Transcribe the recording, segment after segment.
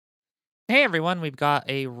Hey everyone, we've got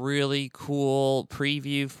a really cool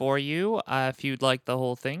preview for you. If you'd like the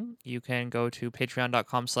whole thing, you can go to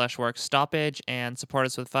patreon.com/workstoppage and support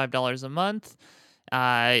us with $5 a month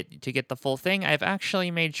to get the full thing. I've actually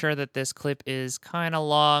made sure that this clip is kind of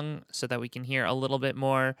long so that we can hear a little bit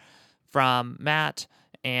more from Matt.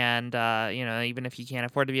 And, even if you can't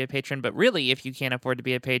afford to be a patron, but really, if you can't afford to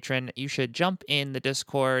be a patron, you should jump in the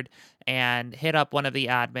Discord and hit up one of the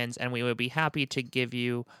admins, and we would be happy to give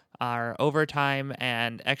you our overtime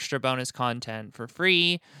and extra bonus content for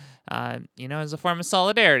free, as a form of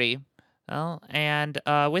solidarity. Well, and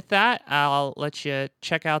with that, I'll let you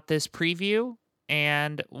check out this preview,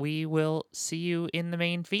 and we will see you in the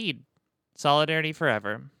main feed. Solidarity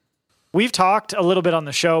forever. We've talked a little bit on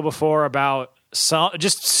the show before about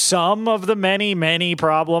some of the many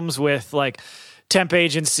problems with like temp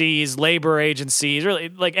agencies, labor agencies, really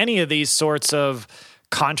like any of these sorts of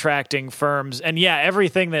contracting firms. And yeah,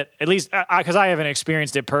 everything that, at least because I haven't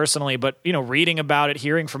experienced it personally, but reading about it,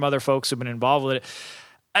 hearing from other folks who've been involved with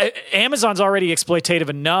it, Amazon's already exploitative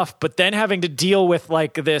enough, but then having to deal with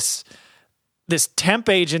like this temp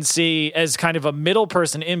agency as kind of a middle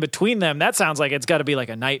person in between them, that sounds like it's got to be like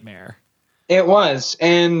a nightmare. It was.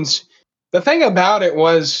 And the thing about it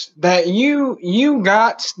was that you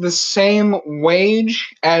got the same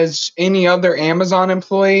wage as any other Amazon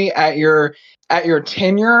employee at your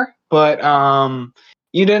tenure, but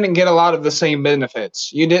you didn't get a lot of the same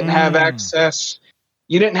benefits. You didn't have access.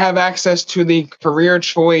 You didn't have access to the career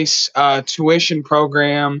choice tuition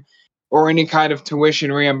program or any kind of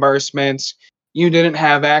tuition reimbursements. You didn't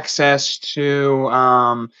have access to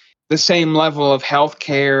the same level of health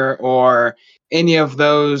care or any of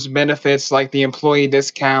those benefits like the employee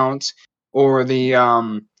discount or the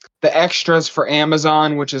extras for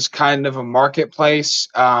Amazon, which is kind of a marketplace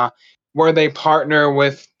where they partner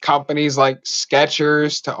with companies like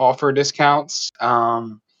Skechers to offer discounts.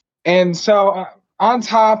 And so on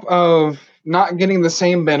top of not getting the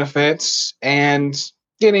same benefits and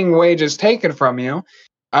getting wages taken from you,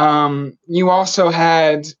 you also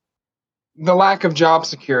had the lack of job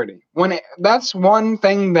security. That's one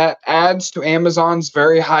thing that adds to Amazon's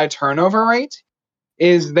very high turnover rate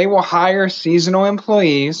is they will hire seasonal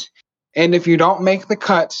employees, and if you don't make the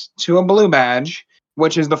cut to a blue badge,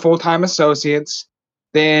 which is the full-time associates,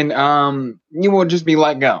 then you will just be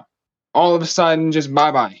let go. All of a sudden, just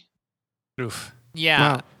bye-bye. Oof.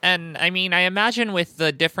 Yeah. Wow. And I mean, I imagine with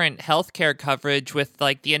the different healthcare coverage, with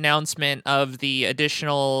like the announcement of the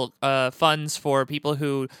additional funds for people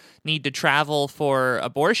who need to travel for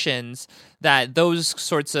abortions, that those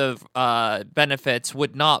sorts of benefits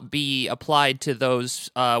would not be applied to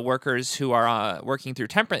those workers who are working through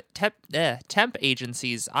temp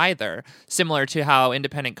agencies either, similar to how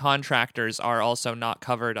independent contractors are also not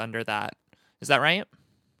covered under that. Is that right?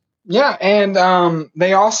 Yeah, and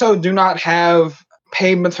they also do not have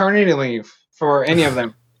paid maternity leave for any of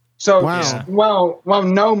them. So, Wow.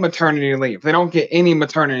 no maternity leave. They don't get any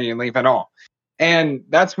maternity leave at all. And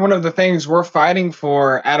that's one of the things we're fighting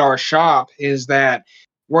for at our shop is that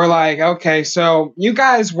we're like, okay, so you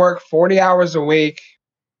guys work 40 hours a week.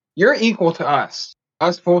 You're equal to us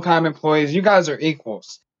full-time employees. You guys are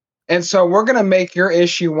equals. And so we're going to make your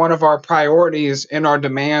issue one of our priorities in our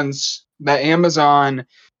demands that Amazon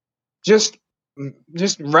just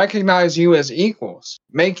recognize you as equals.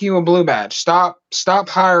 Make you a blue badge. Stop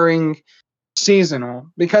hiring seasonal,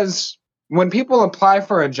 because when people apply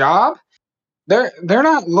for a job, they're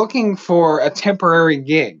not looking for a temporary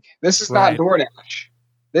gig. This is not DoorDash.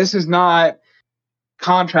 This is not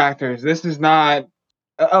contractors. This is not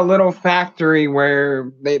a little factory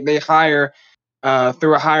where they hire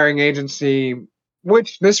through a hiring agency,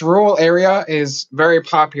 which this rural area is very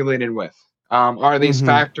populated with. Are these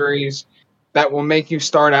factories that will make you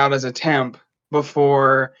start out as a temp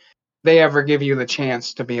before they ever give you the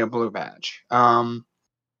chance to be a blue badge? Full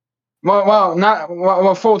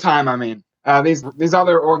time. I mean, these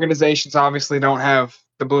other organizations obviously don't have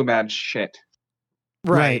the blue badge shit.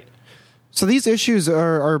 Right. So these issues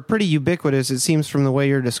are pretty ubiquitous, it seems, from the way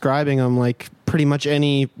you're describing them. Like, pretty much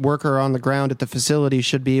any worker on the ground at the facility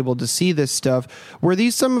should be able to see this stuff. Were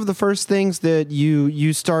these some of the first things that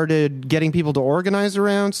you started getting people to organize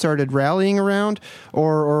around, started rallying around?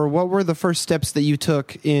 Or what were the first steps that you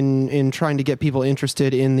took in trying to get people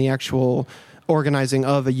interested in the actual organizing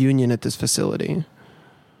of a union at this facility?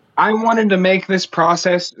 I wanted to make this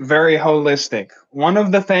process very holistic. One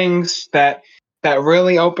of the things that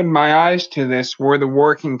really opened my eyes to this were the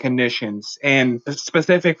working conditions, and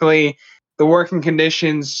specifically the working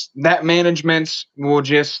conditions that management will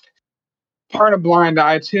just turn a blind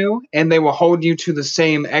eye to, and they will hold you to the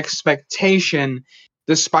same expectation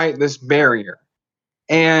despite this barrier.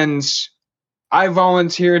 And I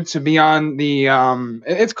volunteered to be on the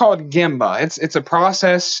it's called GIMBA. It's a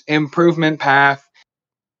process improvement path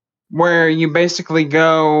where you basically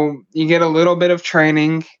go, you get a little bit of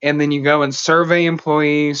training, and then you go and survey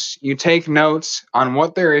employees. You take notes on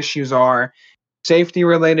what their issues are, safety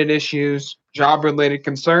related issues, job related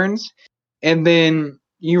concerns, and then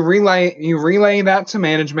you relay that to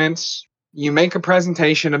management. You make a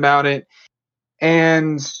presentation about it,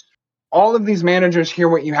 and all of these managers hear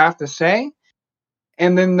what you have to say,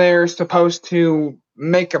 and then they're supposed to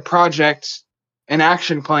make a project, an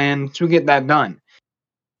action plan to get that done.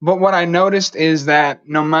 But what I noticed is that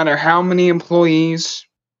no matter how many employees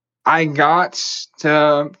I got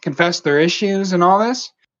to confess their issues and all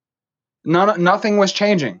this, nothing was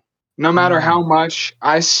changing. No matter how much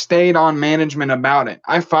I stayed on management about it.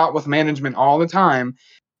 I fought with management all the time,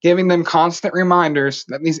 giving them constant reminders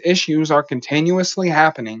that these issues are continuously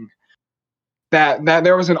happening. That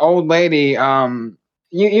there was an old lady,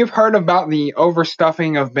 you've heard about the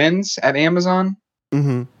overstuffing of bins at Amazon?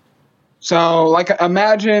 Mm-hmm. So, like,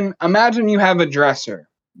 imagine you have a dresser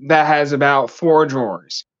that has about 4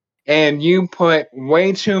 drawers, and you put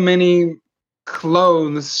way too many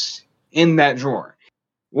clothes in that drawer.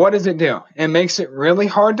 What does it do? It makes it really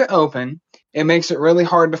hard to open. It makes it really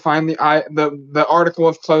hard to find the article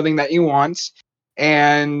of clothing that you want,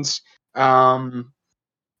 and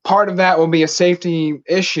part of that will be a safety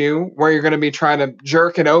issue where you're going to be trying to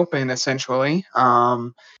jerk it open, essentially.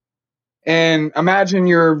 And imagine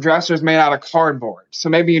your dresser's made out of cardboard. So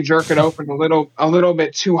maybe you jerk it open a little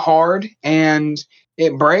bit too hard and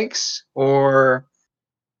it breaks, or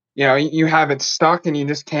you have it stuck and you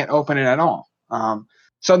just can't open it at all.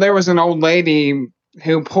 So there was an old lady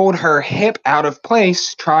who pulled her hip out of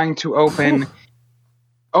place trying to open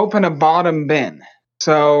a bottom bin.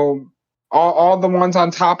 So all the ones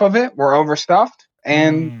on top of it were overstuffed,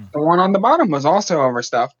 and the one on the bottom was also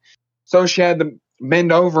overstuffed. So she had to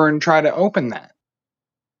bend over and try to open that.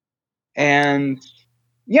 And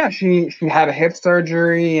yeah, she had a hip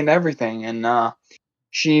surgery and everything, and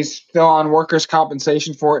she's still on workers'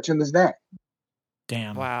 compensation for it to this day.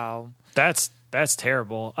 Damn. Wow. That's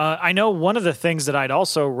terrible. I know one of the things that I'd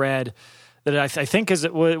also read that I think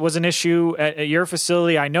was an issue at your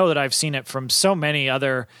facility. I know that I've seen it from so many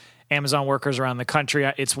other Amazon workers around the country.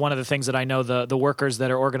 It's one of the things that I know the workers that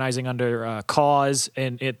are organizing under Cause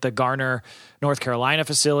and at the Garner, North Carolina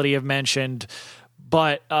facility have mentioned.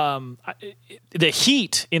 But the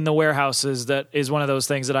heat in the warehouses, that is one of those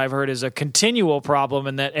things that I've heard is a continual problem,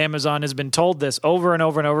 and that Amazon has been told this over and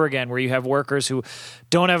over and over again, where you have workers who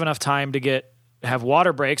don't have enough time to have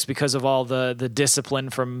water breaks because of all the discipline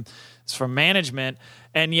from management,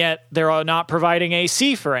 and yet they're not providing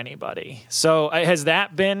AC for anybody. So has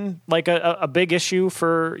that been like a big issue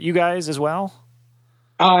for you guys as well?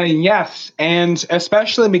 Yes, and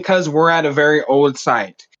especially because we're at a very old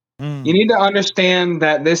site. You need to understand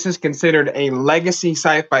that this is considered a legacy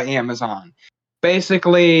site by Amazon.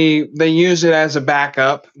 Basically, they use it as a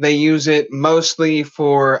backup. They use it mostly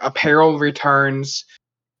for apparel returns.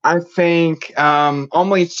 I think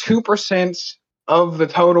only 2% of the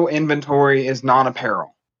total inventory is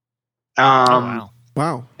non-apparel.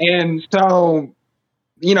 Wow. And so,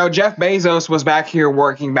 Jeff Bezos was back here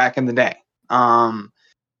working back in the day.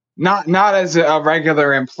 Not as a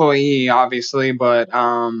regular employee, obviously, but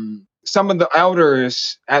some of the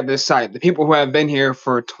elders at this site, the people who have been here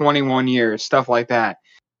for 21 years, stuff like that,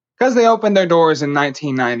 because they opened their doors in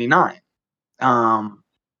 1999.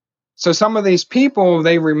 So some of these people,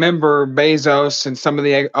 they remember Bezos and some of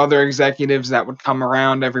the other executives that would come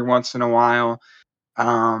around every once in a while.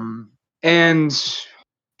 And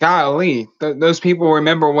golly, those people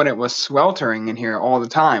remember when it was sweltering in here all the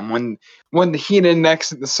time, when the heat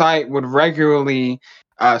index at the site would regularly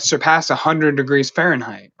surpass 100 degrees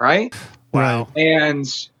Fahrenheit, right? Wow. And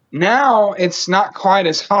now it's not quite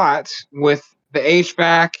as hot with the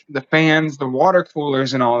HVAC, the fans, the water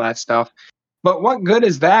coolers, and all that stuff. But what good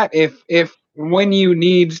is that if when you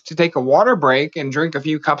need to take a water break and drink a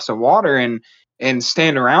few cups of water and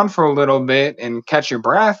stand around for a little bit and catch your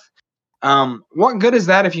breath, what good is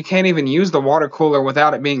that if you can't even use the water cooler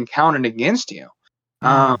without it being counted against you?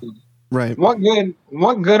 Right. What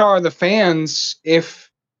good are the fans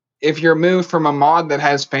if you're moved from a mod that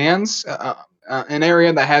has fans, an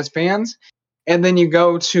area that has fans, and then you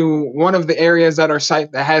go to one of the areas at our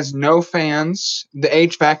site that has no fans, the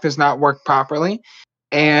HVAC does not work properly,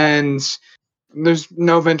 and there's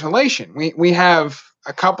no ventilation. We have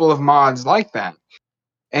a couple of mods like that,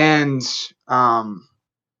 and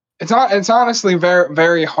it's honestly very,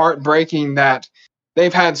 very heartbreaking that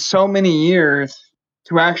they've had so many years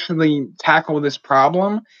to actually tackle this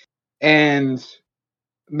problem, and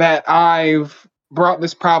that I've brought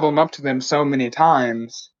this problem up to them so many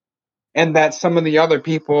times, and that some of the other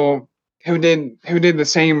people who did the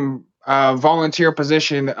same volunteer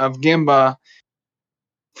position of Gimba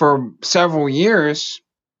for several years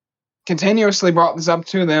continuously brought this up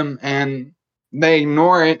to them, and they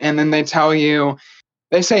ignore it, and then they tell you,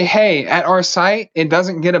 they say, hey, at our site it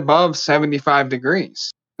doesn't get above 75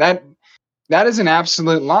 degrees. That is an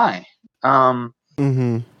absolute lie.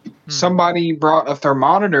 Somebody brought a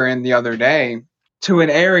thermometer in the other day to an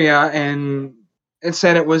area, and it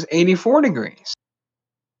said it was 84 degrees.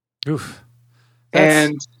 Oof.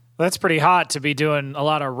 That's pretty hot to be doing a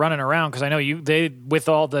lot of running around, because I know they with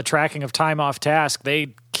all the tracking of time off task,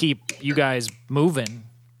 they keep you guys moving.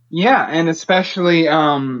 Yeah, and especially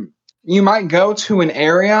you might go to an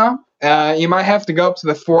area, you might have to go up to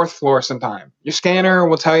the 4th floor sometime. Your scanner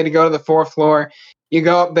will tell you to go to the 4th floor. You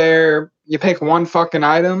go up there, you pick one fucking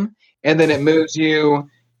item, and then it moves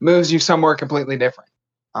you somewhere completely different.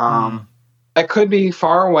 That could be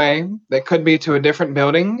far away. That could be to a different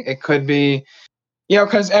building. It could be,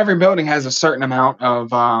 because every building has a certain amount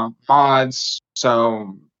of mods.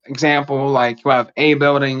 So, example, like you have A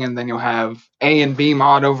building, and then you'll have A and B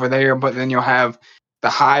mod over there, but then you'll have the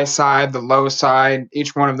high side, the low side.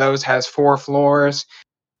 Each one of those has 4 floors.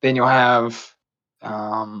 Then you'll have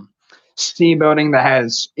C building that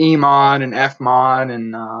has E mod and F mod,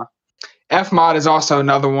 and F mod is also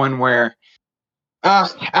another one where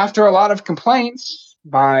after a lot of complaints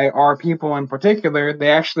by our people in particular,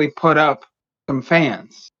 they actually put up some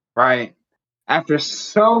fans, right? After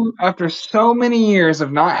so many years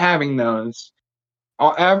of not having those,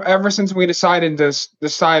 ever since we decided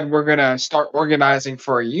we're gonna start organizing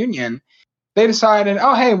for a union, they decided,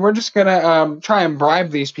 oh hey, we're just gonna try and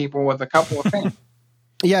bribe these people with a couple of fans.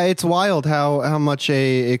 Yeah, it's wild how much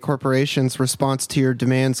a corporation's response to your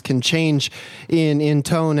demands can change in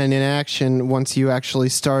tone and in action once you actually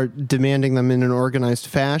start demanding them in an organized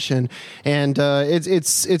fashion. And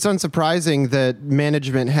it's unsurprising that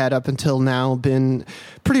management had up until now been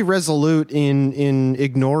pretty resolute in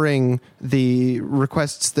ignoring the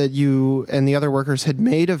requests that you and the other workers had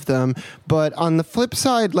made of them. But on the flip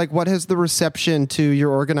side, like, what has the reception to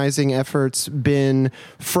your organizing efforts been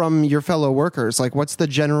from your fellow workers? Like, what's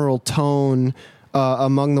the general tone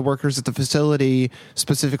among the workers at the facility,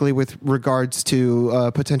 specifically with regards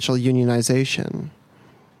to potential unionization?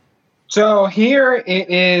 So here it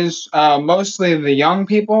is mostly the young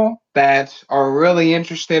people that are really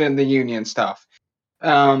interested in the union stuff.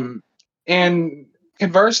 And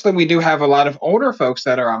conversely, we do have a lot of older folks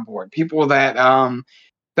that are on board, people that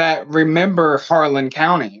that remember Harlan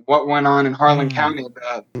County, what went on in Harlan County.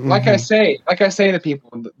 Like I say to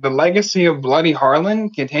people, the legacy of Bloody Harlan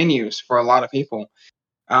continues for a lot of people.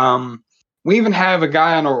 We even have a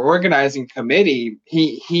guy on our organizing committee.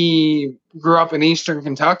 He grew up in Eastern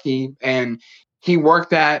Kentucky, and he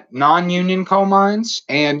worked at non-union coal mines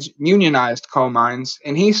and unionized coal mines,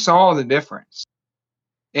 and he saw the difference.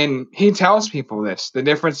 And he tells people the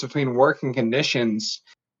difference between working conditions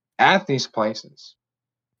at these places.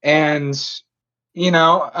 And,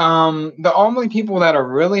 the only people that are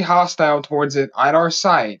really hostile towards it at our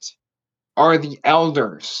site are the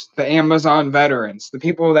elders, the Amazon veterans, the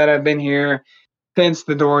people that have been here since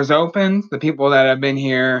the doors opened, the people that have been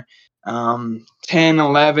here 10,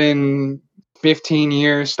 11, 15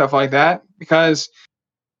 years, stuff like that. Because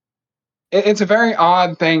it's a very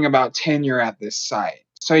odd thing about tenure at this site.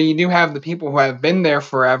 So you do have the people who have been there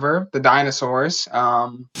forever, the dinosaurs.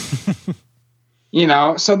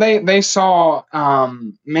 So they saw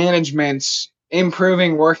management's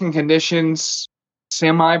improving working conditions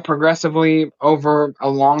semi-progressively over a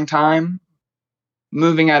long time,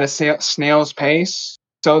 moving at a snail's pace.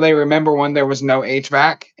 So they remember when there was no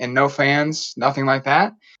HVAC and no fans, nothing like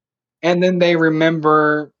that. And then they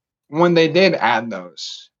remember when they did add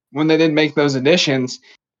those, when they did make those additions.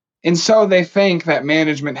 And so they think that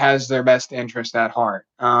management has their best interest at heart.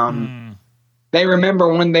 They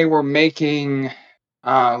remember when they were making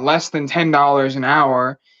less than $10 an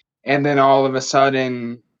hour, and then all of a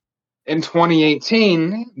sudden, in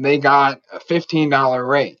 2018, they got a $15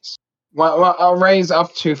 raise. Well, a raise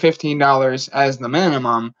up to $15 as the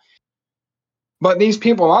minimum. But these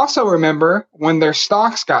people also remember when their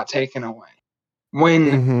stocks got taken away,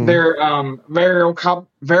 when their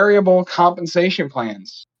variable compensation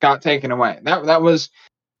plans got taken away. That was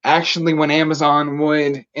actually when Amazon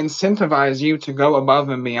would incentivize you to go above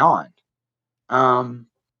and beyond.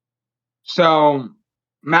 So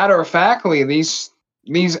matter of factly, these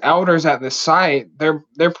elders at the site,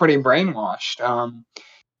 they're pretty brainwashed.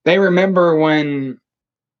 They remember when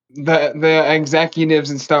the executives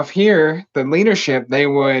and stuff here, the leadership, they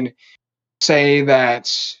would say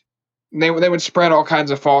that they would spread all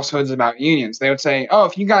kinds of falsehoods about unions. They would say, "Oh,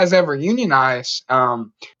 if you guys ever unionize,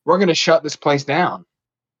 we're going to shut this place down."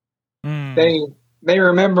 They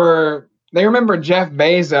remember Jeff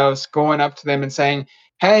Bezos going up to them and saying,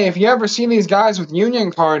 "Hey, if you ever see these guys with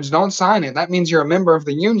union cards, don't sign it. That means you're a member of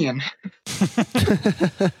the union."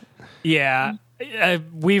 Yeah,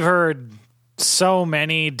 we've heard so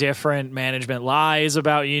many different management lies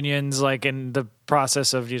about unions, like in the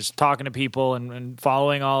process of just talking to people and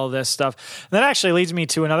following all of this stuff. And that actually leads me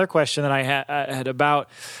to another question that I had about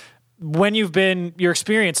when you've been your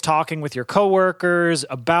experience talking with your coworkers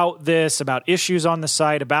about this, about issues on the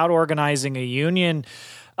site, about organizing a union.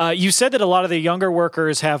 You said that a lot of the younger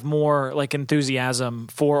workers have more like enthusiasm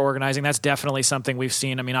for organizing. That's definitely something we've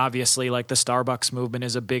seen. I mean, obviously, like the Starbucks movement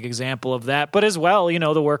is a big example of that, but as well,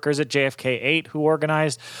 the workers at JFK 8 who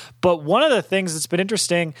organized. But one of the things that's been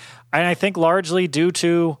interesting, and I think largely due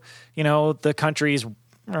to, the country's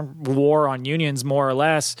war on unions, more or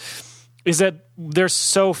less, is that there's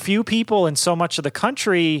so few people in so much of the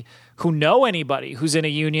country who know anybody who's in a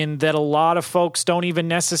union that a lot of folks don't even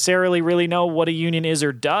necessarily really know what a union is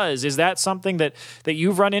or does. Is that something that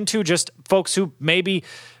you've run into, just folks who maybe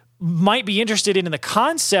might be interested in the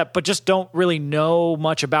concept but just don't really know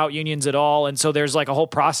much about unions at all, and so there's like a whole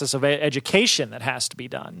process of education that has to be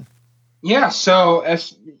done? Yeah, so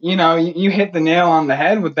as you hit the nail on the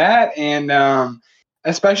head with that, and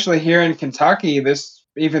especially here in Kentucky, this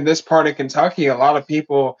part of Kentucky, a lot of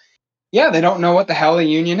people, they don't know what the hell a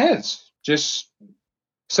union is.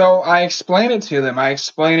 So I explain it to them. I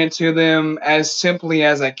explain it to them as simply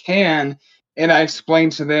as I can, and I explain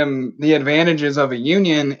to them the advantages of a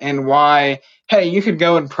union and why, hey, you could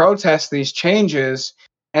go and protest these changes,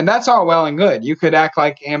 and that's all well and good. You could act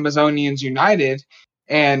like Amazonians United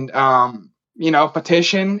and,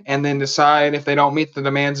 petition, and then decide if they don't meet the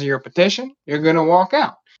demands of your petition, you're going to walk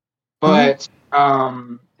out. But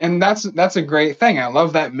and that's a great thing. I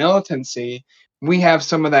love that militancy. We have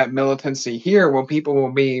some of that militancy here where people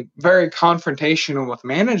will be very confrontational with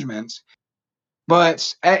management.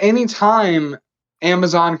 But at any time,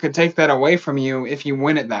 Amazon could take that away from you if you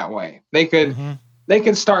win it that way. They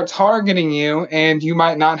could start targeting you, and you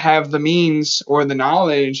might not have the means or the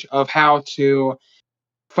knowledge of how to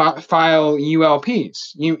file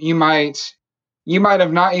ULPs. You might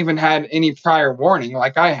have not even had any prior warning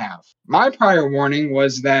like I have. My prior warning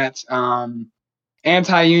was that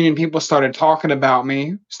anti-union people started talking about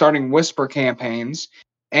me, starting whisper campaigns,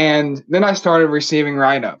 and then I started receiving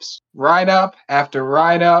write-ups. Write-up after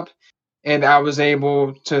write-up, and I was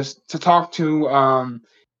able to talk to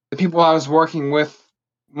the people I was working with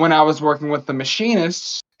when I was working with the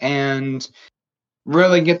machinists and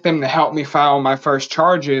really get them to help me file my first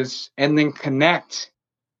charges, and then connect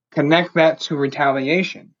that to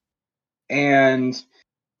retaliation and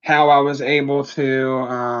how I was able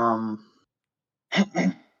to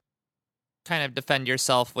kind of defend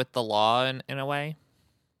yourself with the law in a way.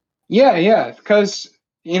 Yeah, because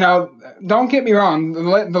don't get me wrong,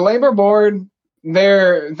 the labor board,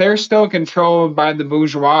 they're still controlled by the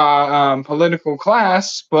bourgeois political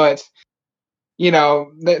class, but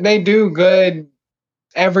they do good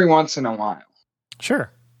every once in a while.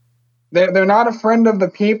 Sure. They're not a friend of the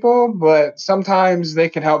people, but sometimes they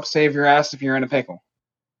can help save your ass if you're in a pickle.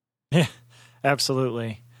 Yeah,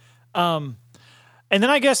 absolutely. And then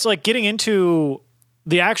I guess like getting into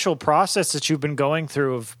the actual process that you've been going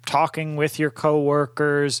through of talking with your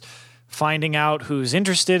coworkers, finding out who's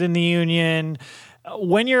interested in the union.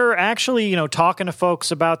 When you're actually, talking to folks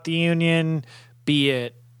about the union, be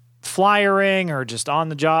it flyering or just on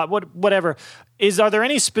the job, whatever, are there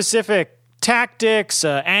any specific tactics,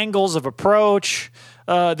 angles of approach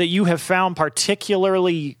that you have found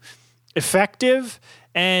particularly effective,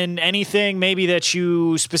 and anything maybe that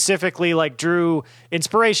you specifically like drew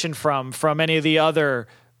inspiration from any of the other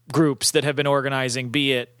groups that have been organizing,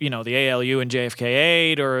 be it, the ALU and JFK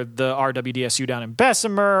 8 or the RWDSU down in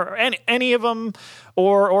Bessemer, or any of them,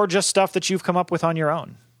 or just stuff that you've come up with on your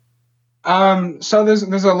own? So there's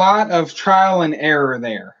a lot of trial and error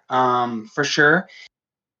there, for sure.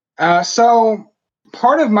 So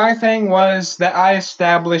part of my thing was that I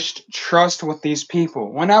established trust with these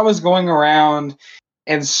people. When I was going around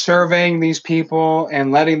and surveying these people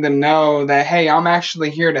and letting them know that, hey, I'm actually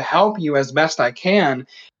here to help you as best I can,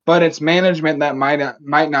 but it's management that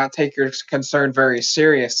might not take your concern very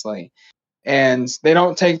seriously. And they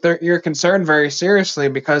don't take your concern very seriously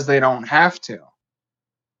because they don't have to,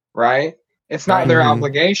 right? It's not their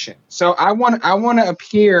obligation. So I want to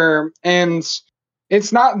appear, and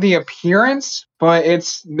it's not the appearance, but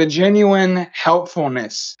it's the genuine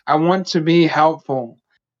helpfulness. I want to be helpful.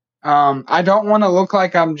 I don't want to look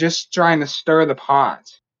like I'm just trying to stir the pot,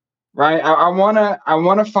 right? I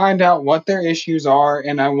wanna find out what their issues are,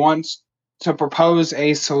 and I want to propose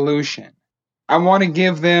a solution. I want to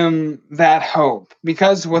give them that hope,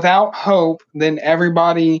 because without hope, then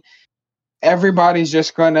everybody's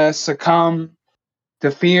just going to succumb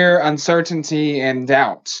to fear, uncertainty, and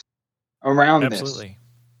doubt around Absolutely. this.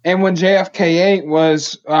 And when JFK8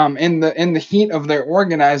 was in the heat of their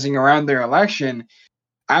organizing around their election,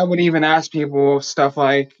 I would even ask people stuff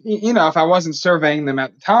like, if I wasn't surveying them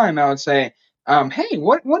at the time, I would say, hey,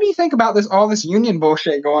 what do you think about all this union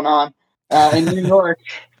bullshit going on in New York?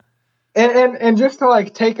 And just to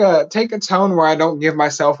like take a tone where I don't give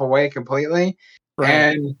myself away completely, Right.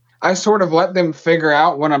 and I sort of let them figure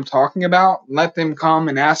out what I'm talking about. Let them come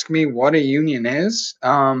and ask me what a union is.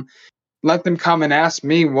 Let them come and ask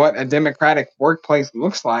me what a democratic workplace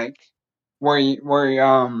looks like, where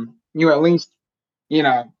you at least,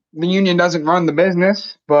 the union doesn't run the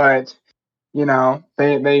business, but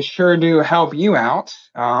they sure do help you out.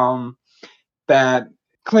 That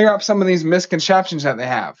clear up some of these misconceptions that they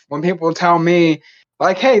have. When people tell me,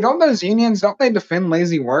 like, hey, don't they defend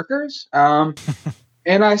lazy workers?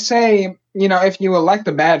 And I say, if you elect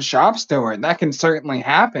a bad shop steward, that can certainly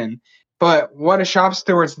happen. But what a shop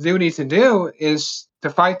steward's duty to do is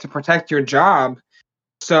to fight to protect your job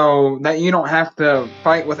so that you don't have to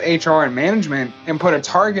fight with HR and management and put a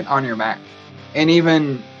target on your back, and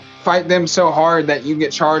even fight them so hard that you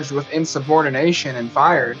get charged with insubordination and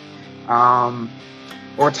fired.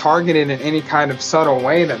 Or targeted in any kind of subtle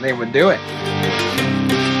way that they would do it.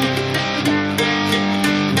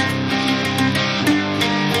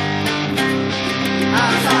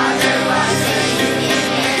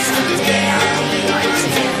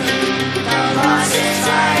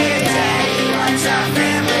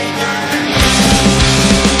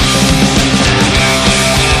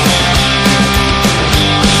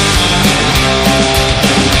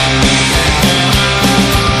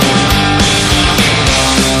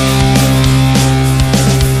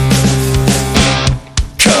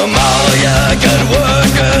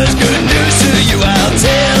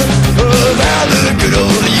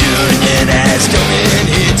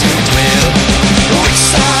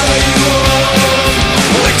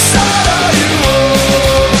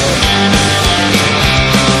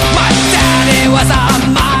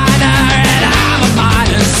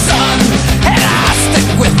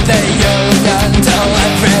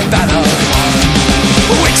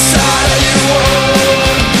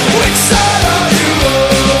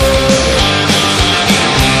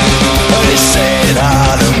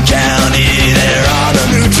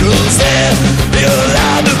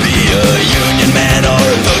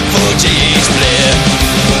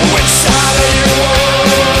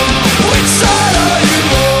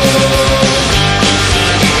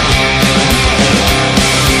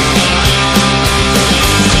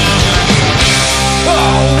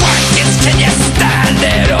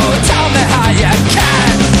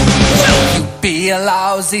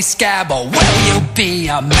 lousy scab, or will you be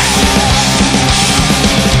a man?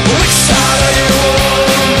 Which side are you on?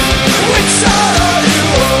 Which side are you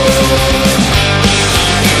on?